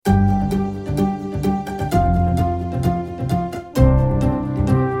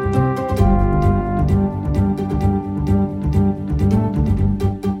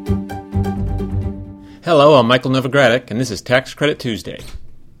Hello, I'm Michael Novogradac, and this is Tax Credit Tuesday.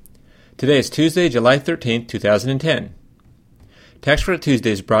 Today is Tuesday, July 13th, 2010. Tax Credit Tuesday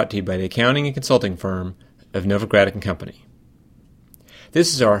is brought to you by the accounting and consulting firm of Novogradac & Company.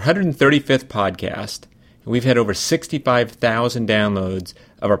 This is our 135th podcast, and we've had over 65,000 downloads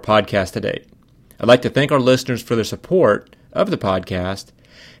of our podcast to date. I'd like to thank our listeners for their support of the podcast,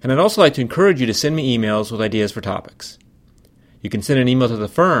 and I'd also like to encourage you to send me emails with ideas for topics. You can send an email to the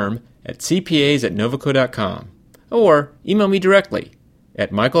firm at cpas@novoco.com or email me directly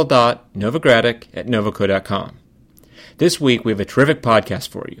at michael.novogradac@novoco.com. This week we have a terrific podcast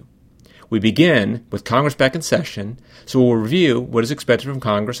for you. We begin with Congress back in session, so we'll review what is expected from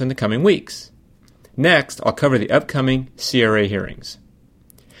Congress in the coming weeks. Next, I'll cover the upcoming CRA hearings.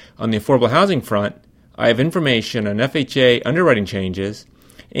 On the affordable housing front, I have information on FHA underwriting changes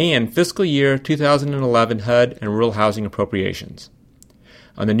and fiscal year 2011 HUD and rural housing appropriations.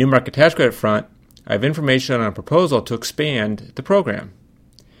 On the new market tax credit front, I have information on a proposal to expand the program.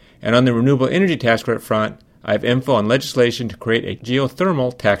 And on the renewable energy tax credit front, I have info on legislation to create a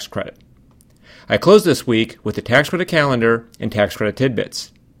geothermal tax credit. I close this week with the tax credit calendar and tax credit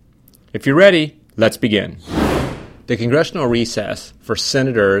tidbits. If you're ready, let's begin. The congressional recess for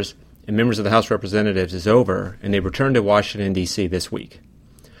senators and members of the House of Representatives is over, and they return to Washington, D.C. this week.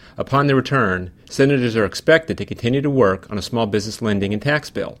 Upon their return, senators are expected to continue to work on a small business lending and tax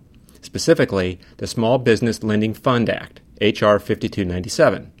bill, specifically the Small Business Lending Fund Act, H.R.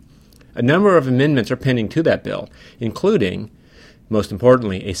 5297. A number of amendments are pending to that bill, including, most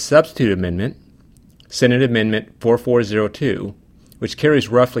importantly, a substitute amendment, Senate Amendment 4402, which carries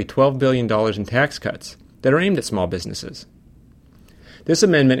roughly $12 billion in tax cuts that are aimed at small businesses. This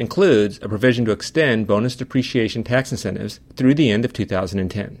amendment includes a provision to extend bonus depreciation tax incentives through the end of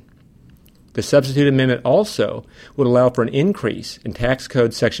 2010. The substitute amendment also would allow for an increase in Tax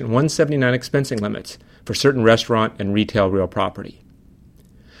Code Section 179 expensing limits for certain restaurant and retail real property.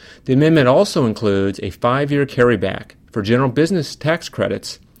 The amendment also includes a 5-year carryback for general business tax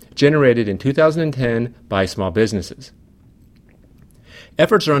credits generated in 2010 by small businesses.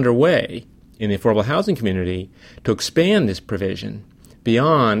 Efforts are underway in the affordable housing community to expand this provision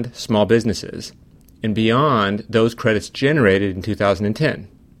beyond small businesses and beyond those credits generated in 2010.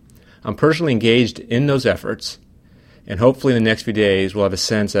 I'm personally engaged in those efforts, and hopefully in the next few days we'll have a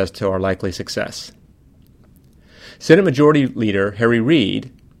sense as to our likely success. Senate Majority Leader Harry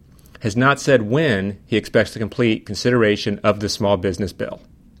Reid has not said when he expects to complete consideration of the small business bill.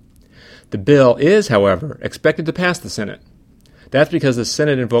 The bill is, however, expected to pass the Senate. That's because the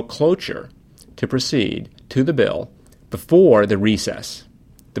Senate invoked cloture to proceed to the bill before the recess.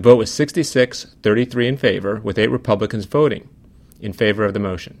 The vote was 66-33 in favor, with 8 Republicans voting in favor of the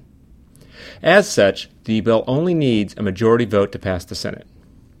motion. As such, the bill only needs a majority vote to pass the Senate.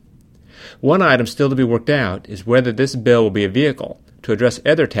 One item still to be worked out is whether this bill will be a vehicle to address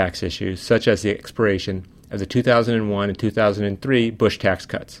other tax issues, such as the expiration of the 2001 and 2003 Bush tax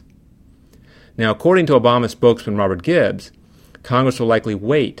cuts. Now, according to Obama spokesman Robert Gibbs, Congress will likely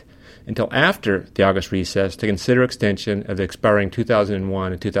wait until after the August recess to consider extension of the expiring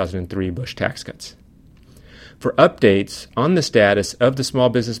 2001 and 2003 Bush tax cuts. For updates on the status of the small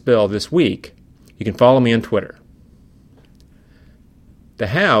business bill this week, you can follow me on Twitter. The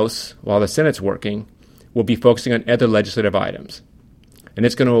House, while the Senate's working, will be focusing on other legislative items, and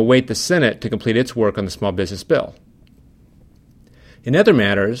it's going to await the Senate to complete its work on the small business bill. In other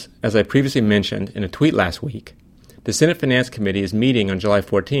matters, as I previously mentioned in a tweet last week, the Senate Finance Committee is meeting on July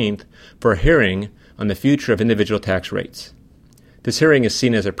 14th for a hearing on the future of individual tax rates. This hearing is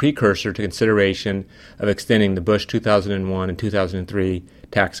seen as a precursor to consideration of extending the Bush 2001 and 2003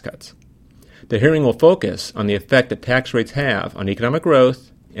 tax cuts. The hearing will focus on the effect that tax rates have on economic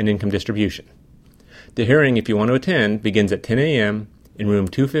growth and income distribution. The hearing, if you want to attend, begins at 10 a.m. in room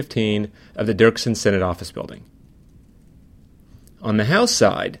 215 of the Dirksen Senate Office Building. On the House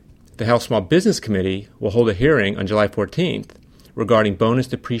side, the House Small Business Committee will hold a hearing on July 14th regarding bonus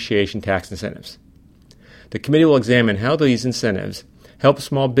depreciation tax incentives. The committee will examine how these incentives help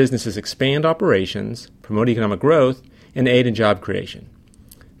small businesses expand operations, promote economic growth, and aid in job creation.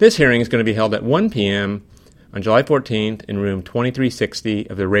 This hearing is going to be held at 1 p.m. on July 14th in room 2360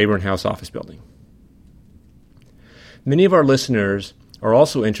 of the Rayburn House Office Building. Many of our listeners are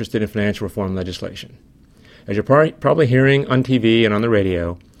also interested in financial reform legislation. As you're probably hearing on TV and on the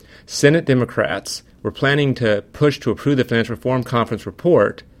radio, Senate Democrats were planning to push to approve the Financial Reform Conference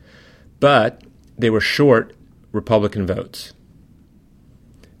report, but they were short Republican votes.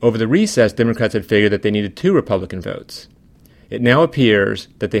 Over the recess, Democrats had figured that they needed 2 Republican votes. It now appears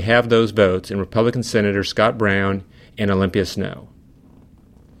that they have those votes in Republican Senator Scott Brown and Olympia Snowe.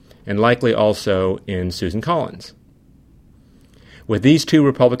 and likely also in Susan Collins. With these 2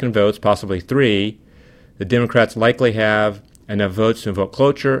 Republican votes, possibly 3, the Democrats likely have enough votes to invoke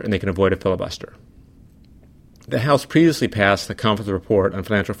cloture and they can avoid a filibuster. The House previously passed the conference report on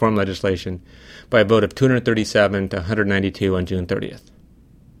financial reform legislation by a vote of 237 to 192 on June 30th.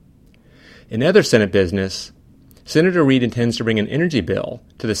 In other Senate business, Senator Reid intends to bring an energy bill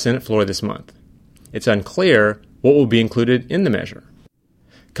to the Senate floor this month. It's unclear what will be included in the measure.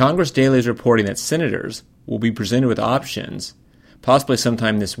 Congress Daily is reporting that senators will be presented with options, possibly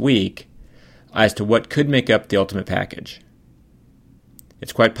sometime this week, as to what could make up the ultimate package.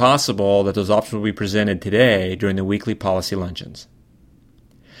 It's quite possible that those options will be presented today during the weekly policy luncheons.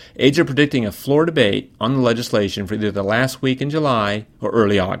 Aides are predicting a floor debate on the legislation for either the last week in July or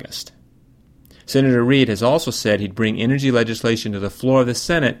early August. Senator Reid has also said he'd bring energy legislation to the floor of the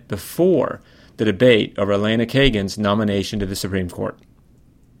Senate before the debate over Elena Kagan's nomination to the Supreme Court.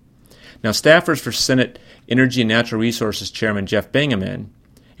 Now, staffers for Senate Energy and Natural Resources Chairman Jeff Bingaman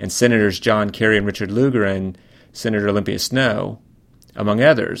and Senators John Kerry and Richard Lugar and Senator Olympia Snowe, among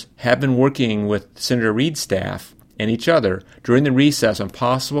others, have been working with Senator Reid's staff and each other during the recess on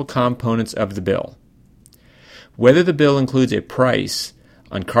possible components of the bill. Whether the bill includes a price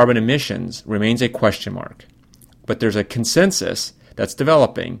on carbon emissions remains a question mark, but there's a consensus that's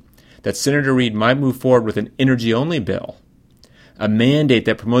developing that Senator Reid might move forward with an energy-only bill, a mandate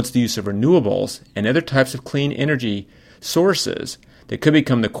that promotes the use of renewables and other types of clean energy sources that could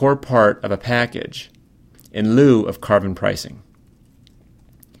become the core part of a package in lieu of carbon pricing.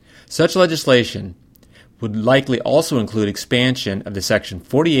 Such legislation would likely also include expansion of the Section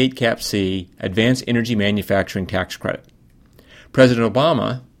 48 Cap C Advanced Energy Manufacturing Tax Credit. President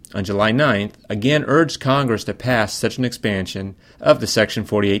Obama, on July 9th, again urged Congress to pass such an expansion of the Section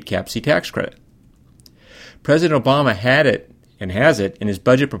 48 Cap C tax credit. President Obama had it and has it in his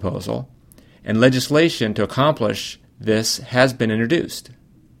budget proposal, and legislation to accomplish this has been introduced.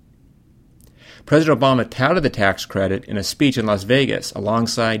 President Obama touted the tax credit in a speech in Las Vegas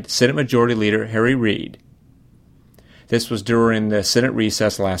alongside Senate Majority Leader Harry Reid. This was during the Senate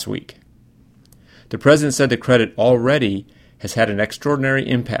recess last week. The president said the credit already has had an extraordinary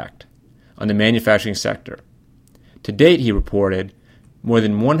impact on the manufacturing sector. To date, he reported, more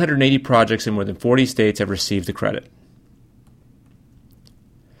than 180 projects in more than 40 states have received the credit.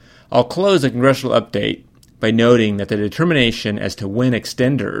 I'll close the congressional update by noting that the determination as to when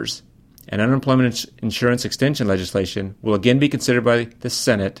extenders and unemployment insurance extension legislation will again be considered by the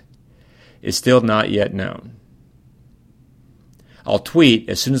Senate is still not yet known. I'll tweet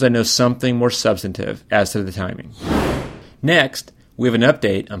as soon as I know something more substantive as to the timing. Next, we have an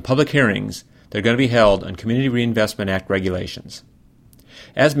update on public hearings that are going to be held on Community Reinvestment Act regulations.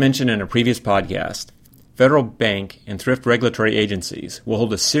 As mentioned in a previous podcast, federal bank and thrift regulatory agencies will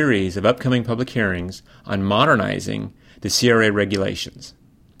hold a series of upcoming public hearings on modernizing the CRA regulations.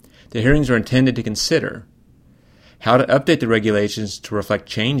 The hearings are intended to consider how to update the regulations to reflect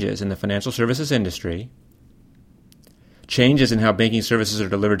changes in the financial services industry, changes in how banking services are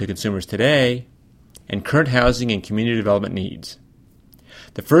delivered to consumers today, and current housing and community development needs.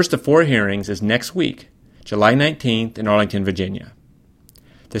 The first of 4 hearings is next week, July 19th in Arlington, Virginia.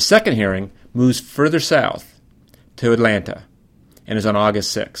 The second hearing moves further south to Atlanta and is on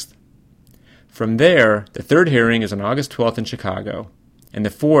August 6th. From there, the third hearing is on August 12th in Chicago, and the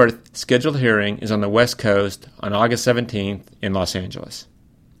fourth scheduled hearing is on the West Coast on August 17th in Los Angeles.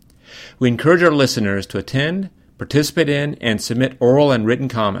 We encourage our listeners to attend, participate in, and submit oral and written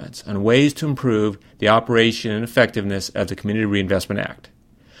comments on ways to improve the operation and effectiveness of the Community Reinvestment Act,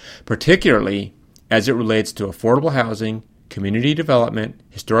 particularly as it relates to affordable housing, community development,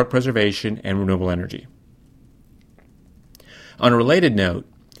 historic preservation, and renewable energy. On a related note,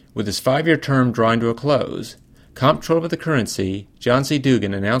 with his 5-year term drawing to a close, Comptroller of the Currency, John C.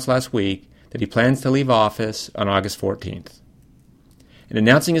 Dugan, announced last week that he plans to leave office on August 14th. In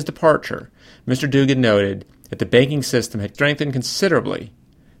announcing his departure, Mr. Dugan noted that the banking system had strengthened considerably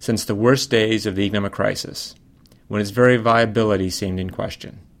since the worst days of the economic crisis, when its very viability seemed in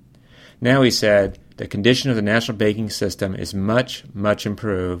question. Now, he said, the condition of the national banking system is much, much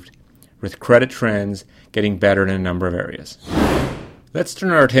improved, with credit trends getting better in a number of areas. Let's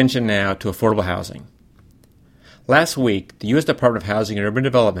turn our attention now to affordable housing. Last week, the U.S. Department of Housing and Urban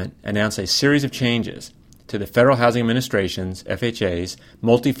Development announced a series of changes to the Federal Housing Administration's, FHA's,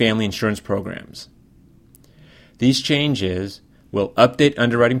 multifamily insurance programs. These changes will update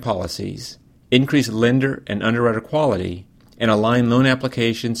underwriting policies, increase lender and underwriter quality, and align loan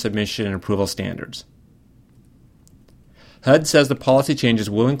application, submission, and approval standards. HUD says the policy changes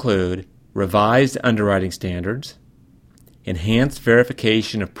will include revised underwriting standards, enhanced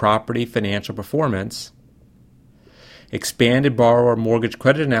verification of property financial performance, expanded borrower mortgage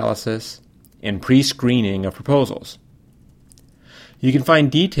credit analysis, and pre-screening of proposals. You can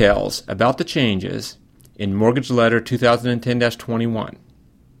find details about the changes in Mortgage Letter 2010-21.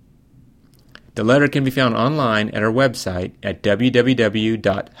 The letter can be found online at our website at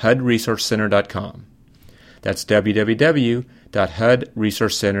www.hudresourcecenter.com. That's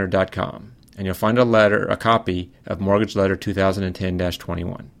www.hudresourcecenter.com, and you'll find a copy of Mortgage Letter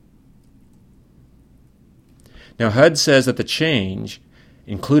 2010-21. Now, HUD says that the change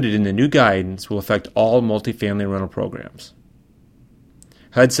included in the new guidance will affect all multifamily rental programs.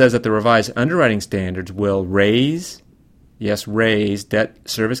 HUD says that the revised underwriting standards will raise debt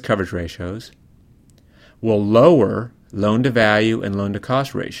service coverage ratios, will lower loan-to-value and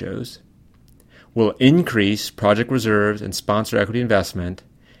loan-to-cost ratios, will increase project reserves and sponsor equity investment,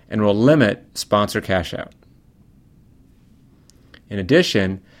 and will limit sponsor cash out. In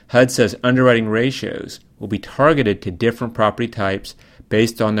addition, HUD says underwriting ratios will be targeted to different property types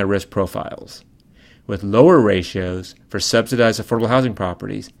based on their risk profiles, with lower ratios for subsidized affordable housing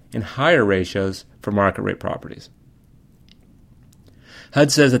properties and higher ratios for market rate properties. HUD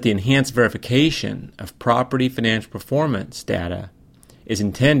says that the enhanced verification of property financial performance data is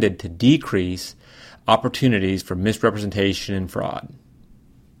intended to decrease opportunities for misrepresentation and fraud.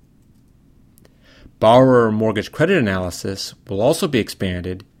 Borrower mortgage credit analysis will also be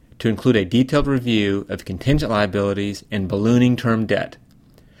expanded to include a detailed review of contingent liabilities and ballooning term debt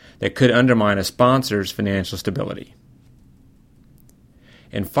that could undermine a sponsor's financial stability.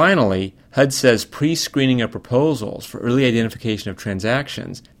 And finally, HUD says pre-screening of proposals for early identification of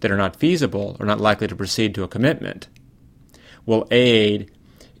transactions that are not feasible or not likely to proceed to a commitment will aid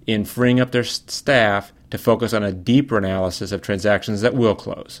in freeing up their staff to focus on a deeper analysis of transactions that will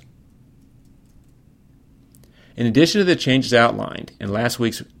close. In addition to the changes outlined in last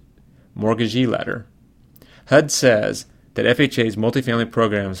week's mortgagee letter, HUD says that FHA's multifamily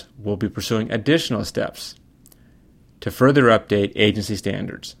programs will be pursuing additional steps to further update agency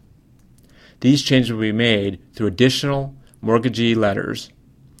standards. These changes will be made through additional mortgagee letters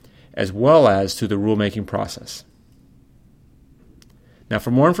as well as through the rulemaking process. Now,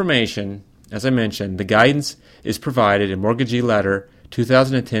 for more information, as I mentioned, the guidance is provided in Mortgagee Letter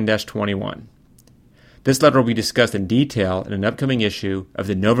 2010-21. This letter will be discussed in detail in an upcoming issue of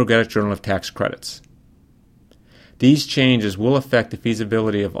the Novogradac Journal of Tax Credits. These changes will affect the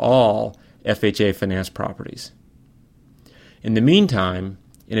feasibility of all FHA financed properties. In the meantime,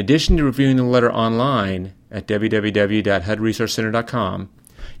 in addition to reviewing the letter online at www.hudresourcecenter.com,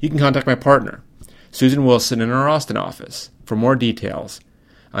 you can contact my partner, Susan Wilson, in our Austin office for more details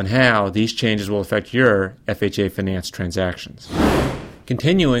on how these changes will affect your FHA finance transactions.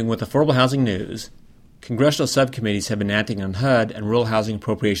 Continuing with affordable housing news, congressional subcommittees have been acting on HUD and rural housing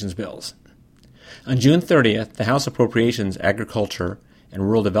appropriations bills. On June 30th, the House Appropriations, Agriculture, and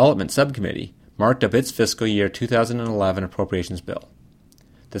Rural Development Subcommittee marked up its fiscal year 2011 appropriations bill.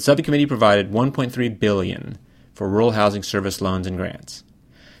 The subcommittee provided $1.3 billion for rural housing service loans and grants.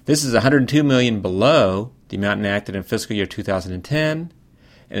 This is $102 million below the amount enacted in fiscal year 2010,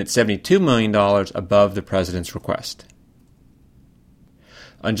 and it's $72 million above the President's request.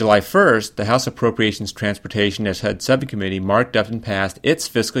 On July 1st, the House Appropriations Transportation as HUD Subcommittee marked up and passed its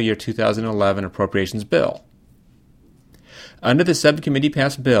fiscal year 2011 appropriations bill. Under the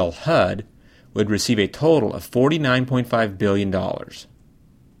subcommittee-passed bill, HUD would receive a total of $49.5 billion.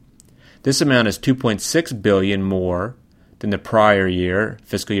 This amount is $2.6 billion more than the prior year,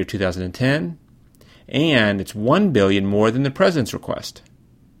 fiscal year 2010, and it's $1 billion more than the President's request.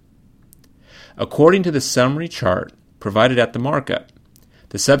 According to the summary chart provided at the markup,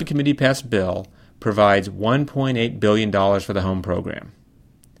 the subcommittee-passed bill provides $1.8 billion for the home program.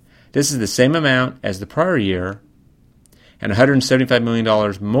 This is the same amount as the prior year and $175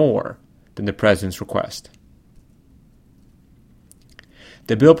 million more than the President's request.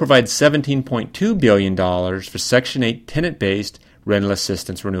 The bill provides $17.2 billion for Section 8 tenant-based rental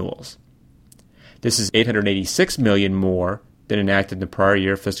assistance renewals. This is $886 million more than enacted in the prior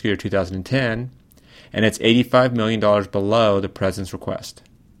year, fiscal year 2010, and it's $85 million below the President's request.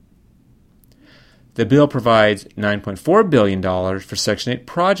 The bill provides $9.4 billion for Section 8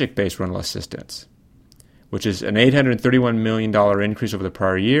 project-based rental assistance, which is an $831 million increase over the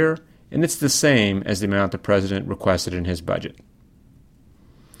prior year, and it's the same as the amount the President requested in his budget.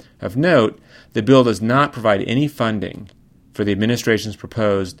 Of note, the bill does not provide any funding for the administration's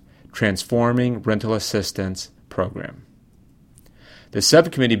proposed Transforming Rental Assistance program. The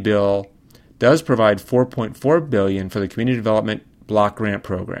subcommittee bill does provide $4.4 billion for the Community Development Block Grant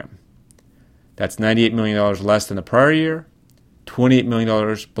Program. That's $98 million less than the prior year $28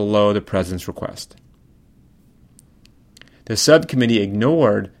 million below the President's request. The subcommittee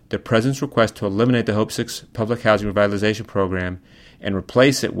ignored the President's request to eliminate the Hope 6 Public Housing Revitalization Program and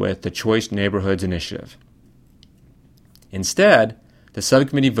replace it with the Choice Neighborhoods Initiative. Instead, the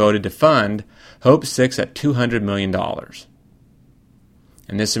subcommittee voted to fund Hope 6 at $200 million.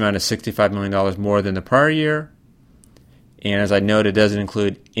 And this amount is $65 million more than the prior year. And as I noted, it doesn't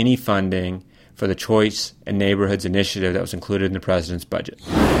include any funding for the Choice and Neighborhoods Initiative that was included in the President's budget.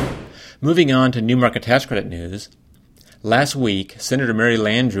 Moving on to new market tax credit news. Last week, Senator Mary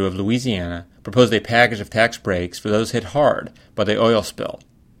Landrieu of Louisiana proposed a package of tax breaks for those hit hard by the oil spill.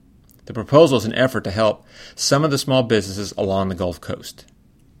 The proposal is an effort to help some of the small businesses along the Gulf Coast.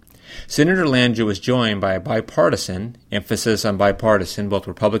 Senator Landrieu was joined by a bipartisan, emphasis on bipartisan, both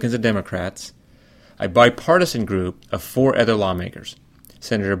Republicans and Democrats, a bipartisan group of 4 other lawmakers: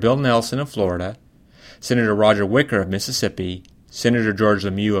 Senator Bill Nelson of Florida, Senator Roger Wicker of Mississippi, Senator George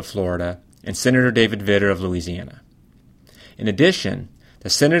Lemieux of Florida, and Senator David Vitter of Louisiana. In addition,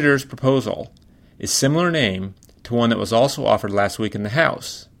 the senator's proposal is similar name to one that was also offered last week in the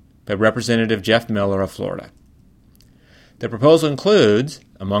House by Representative Jeff Miller of Florida. The proposal includes,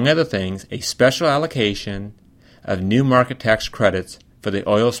 among other things, a special allocation of new market tax credits for the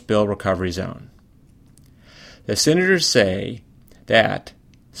oil spill recovery zone. The senators say that,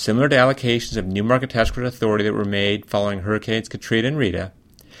 similar to allocations of new market tax credit authority that were made following Hurricanes Katrina and Rita,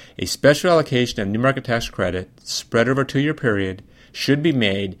 a special allocation of new market tax credit spread over a 2-year period should be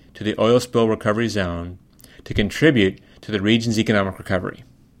made to the oil spill recovery zone to contribute to the region's economic recovery.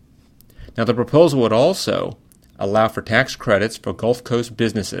 Now, the proposal would also allow for tax credits for Gulf Coast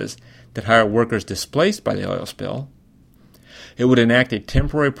businesses that hire workers displaced by the oil spill. It would enact a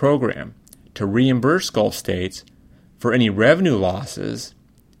temporary program to reimburse Gulf states for any revenue losses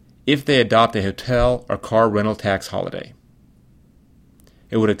if they adopt a hotel or car rental tax holiday.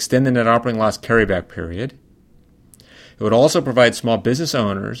 It would extend the net operating loss carryback period. It would also provide small business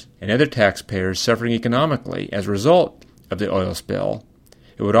owners and other taxpayers suffering economically as a result of the oil spill.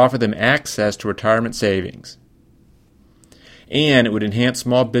 It would offer them access to retirement savings. And it would enhance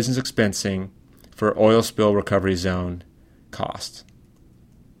small business expensing for oil spill recovery zone costs.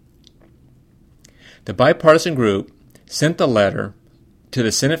 The bipartisan group sent the letter to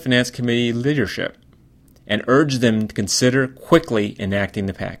the Senate Finance Committee leadership and urged them to consider quickly enacting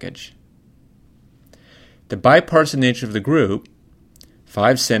the package. The bipartisan nature of the group,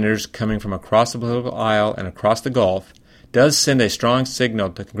 5 senators coming from across the political aisle and across the Gulf, does send a strong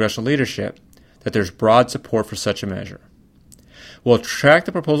signal to congressional leadership that there's broad support for such a measure. We'll track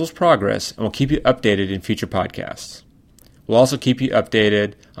the proposal's progress and we'll keep you updated in future podcasts. We'll also keep you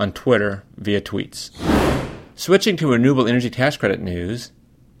updated on Twitter via tweets. Switching to renewable energy tax credit news,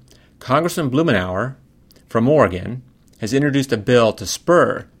 Congressman Blumenauer from Oregon has introduced a bill to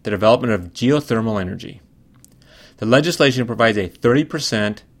spur the development of geothermal energy. The legislation provides a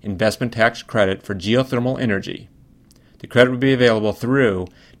 30% investment tax credit for geothermal energy. The credit will be available through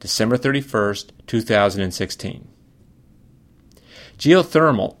December 31st, 2016.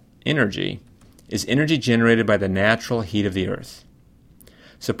 Geothermal energy is energy generated by the natural heat of the earth.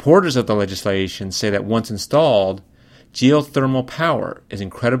 Supporters of the legislation say that once installed, geothermal power is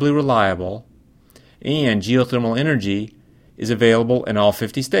incredibly reliable and geothermal energy is available in all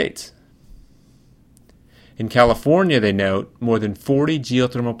 50 states. In California, they note, more than 40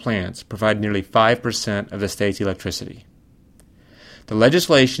 geothermal plants provide nearly 5% of the state's electricity. The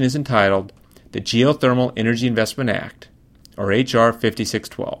legislation is entitled the Geothermal Energy Investment Act, or H.R.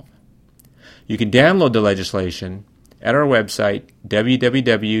 5612. You can download the legislation at our website,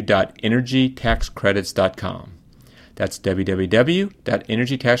 www.energytaxcredits.com. That's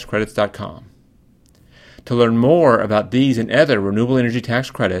www.energytaxcredits.com. To learn more about these and other renewable energy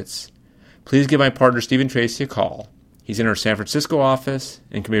tax credits, please give my partner Stephen Tracy a call. He's in our San Francisco office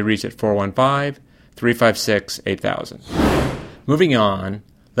and can be reached at 415-356-8000. Moving on,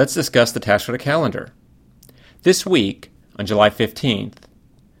 let's discuss the tax credit calendar. This week, on July 15th,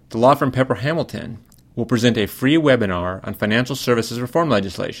 the law firm Pepper Hamilton will present a free webinar on financial services reform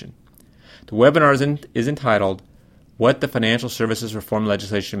legislation. The webinar is entitled, What the Financial Services Reform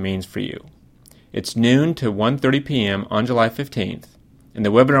Legislation Means for You. It's noon to 1:30 p.m. on July 15th, and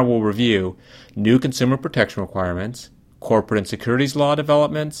the webinar will review new consumer protection requirements, corporate and securities law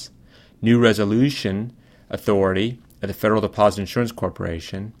developments, new resolution authority at the Federal Deposit Insurance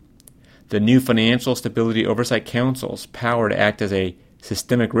Corporation, the new Financial Stability Oversight Council's power to act as a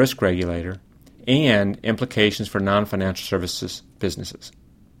systemic risk regulator, and implications for non-financial services businesses.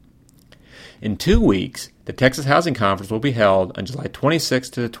 In 2 weeks, the Texas Housing Conference will be held on July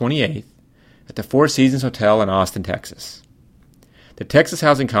 26th to the 28th at the Four Seasons Hotel in Austin, Texas. The Texas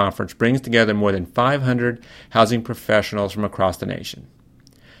Housing Conference brings together more than 500 housing professionals from across the nation.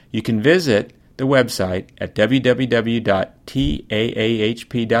 You can visit the website at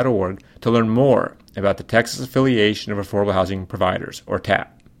www.taahp.org to learn more about the Texas Affiliation of Affordable Housing Providers, or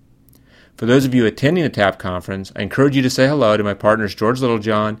TAP. For those of you attending the TAP conference, I encourage you to say hello to my partners George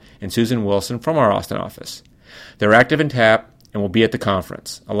Littlejohn and Susan Wilson from our Austin office. They're active in TAP and will be at the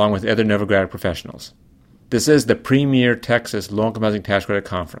conference, along with other Novogradac professionals. This is the premier Texas Low-Income Housing Tax Credit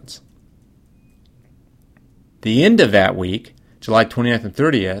Conference. The end of that week, July 29th and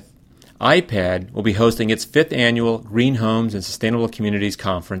 30th, IPED will be hosting its 5th annual Green Homes and Sustainable Communities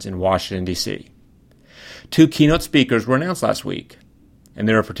Conference in Washington, D.C. 2 keynote speakers were announced last week, and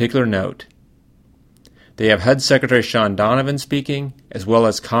they're of particular note. They have HUD Secretary Sean Donovan speaking, as well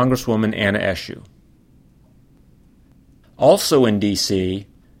as Congresswoman Anna Eshoo. Also in D.C.,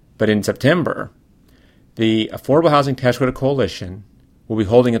 but in September, the Affordable Housing Tax Credit Coalition will be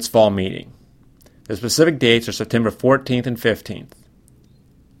holding its fall meeting. The specific dates are September 14th and 15th.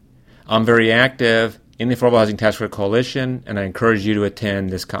 I'm very active in the Affordable Housing Tax Credit Coalition, and I encourage you to attend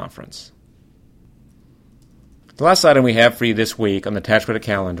this conference. The last item we have for you this week on the tax credit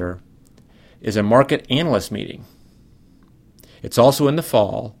calendar is a market analyst meeting. It's also in the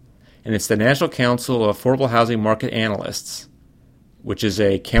fall, and it's the National Council of Affordable Housing Market Analysts, which is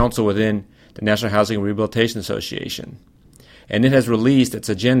a council within the National Housing and Rehabilitation Association. And it has released its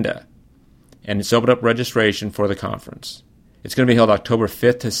agenda, and it's opened up registration for the conference. It's going to be held October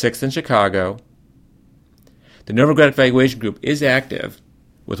 5th to 6th in Chicago. The Novogradac Valuation Group is active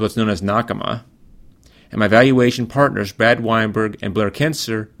with what's known as NACAMA, and my valuation partners, Brad Weinberg and Blair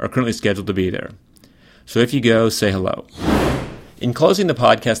Kenser, are currently scheduled to be there. So if you go, say hello. In closing the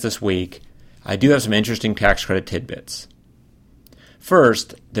podcast this week, I do have some interesting tax credit tidbits.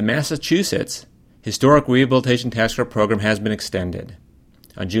 First, the Massachusetts Historic Rehabilitation Tax Credit Program has been extended.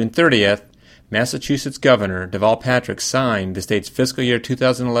 On June 30th, Massachusetts Governor Deval Patrick signed the state's fiscal year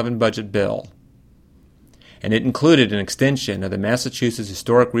 2011 budget bill, and it included an extension of the Massachusetts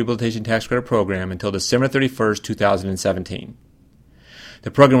Historic Rehabilitation Tax Credit Program until December 31st, 2017.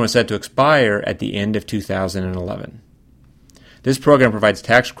 The program was set to expire at the end of 2011. This program provides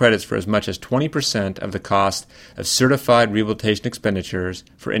tax credits for as much as 20% of the cost of certified rehabilitation expenditures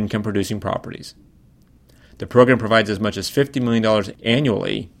for income-producing properties. The program provides as much as $50 million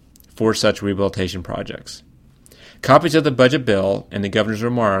annually for such rehabilitation projects. Copies of the budget bill and the governor's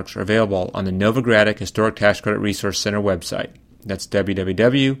remarks are available on the Novogradac Historic Tax Credit Resource Center website. That's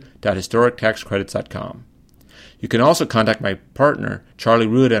www.historictaxcredits.com. You can also contact my partner, Charlie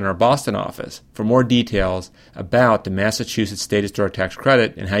Ruda, in our Boston office for more details about the Massachusetts State Historic Tax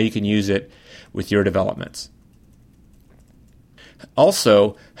Credit and how you can use it with your developments.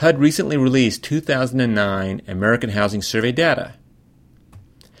 Also, HUD recently released 2009 American Housing Survey data.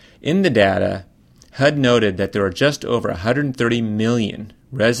 In the data, HUD noted that there are just over 130 million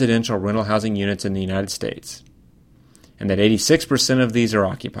residential rental housing units in the United States, and that 86% of these are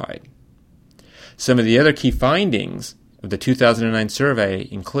occupied. Some of the other key findings of the 2009 survey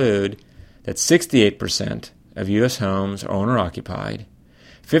include that 68% of U.S. homes are owner-occupied,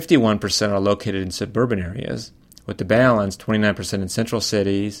 51% are located in suburban areas, with the balance 29% in central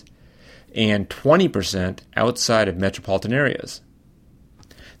cities, and 20% outside of metropolitan areas.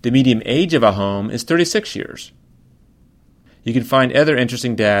 The median age of a home is 36 years. You can find other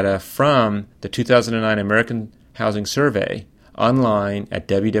interesting data from the 2009 American Housing Survey online at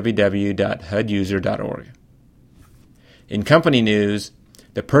www.huduser.org. In company news,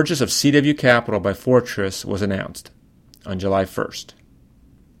 the purchase of CW Capital by Fortress was announced on July 1st.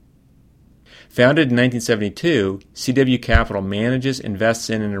 Founded in 1972, CW Capital manages, invests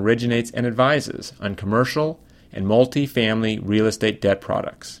in, and originates and advises on commercial and multi-family real estate debt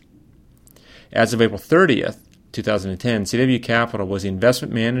products. As of April 30th, 2010, CW Capital was the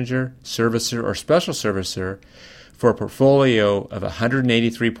investment manager, servicer, or special servicer for a portfolio of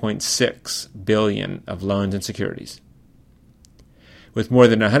 $183.6 billion of loans and securities. With more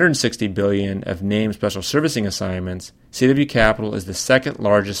than $160 billion of named special servicing assignments, CW Capital is the second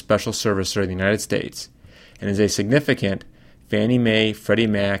largest special servicer in the United States and is a significant Fannie Mae, Freddie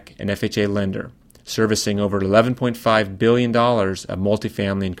Mac, and FHA lender, servicing over $11.5 billion of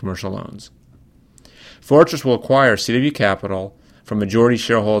multifamily and commercial loans. Fortress will acquire CW Capital from majority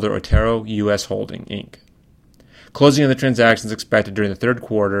shareholder Otero U.S. Holding, Inc. Closing of the transaction is expected during the third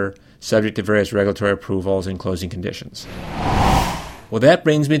quarter, subject to various regulatory approvals and closing conditions. Well, that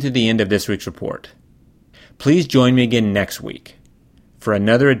brings me to the end of this week's report. Please join me again next week for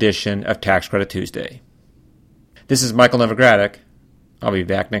another edition of Tax Credit Tuesday. This is Michael Novogradac. I'll be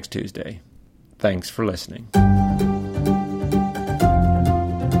back next Tuesday. Thanks for listening.